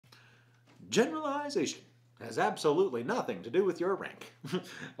Generalization has absolutely nothing to do with your rank.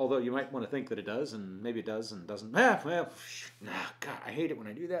 Although you might want to think that it does, and maybe it does and doesn't. God, I hate it when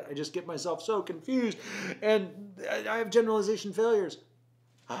I do that. I just get myself so confused, and I have generalization failures.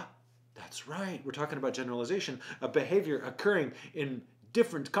 That's right. We're talking about generalization, a behavior occurring in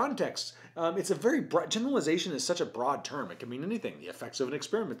different contexts. It's a very broad, generalization is such a broad term. It can mean anything. The effects of an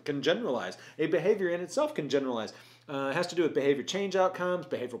experiment can generalize. A behavior in itself can generalize. It has to do with behavior change outcomes,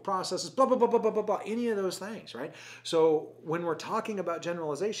 behavioral processes, blah, blah, blah, blah, blah, blah, blah, any of those things, right? So when we're talking about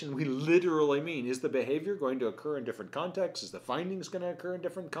generalization, we literally mean, is the behavior going to occur in different contexts? Is the findings going to occur in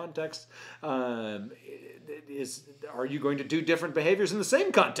different contexts? Are you going to do different behaviors in the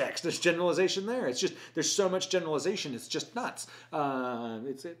same context? There's generalization there. It's just, there's so much generalization, it's just nuts.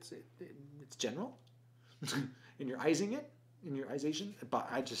 It's general. In your izing it, in your ization. But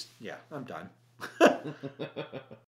I'm done.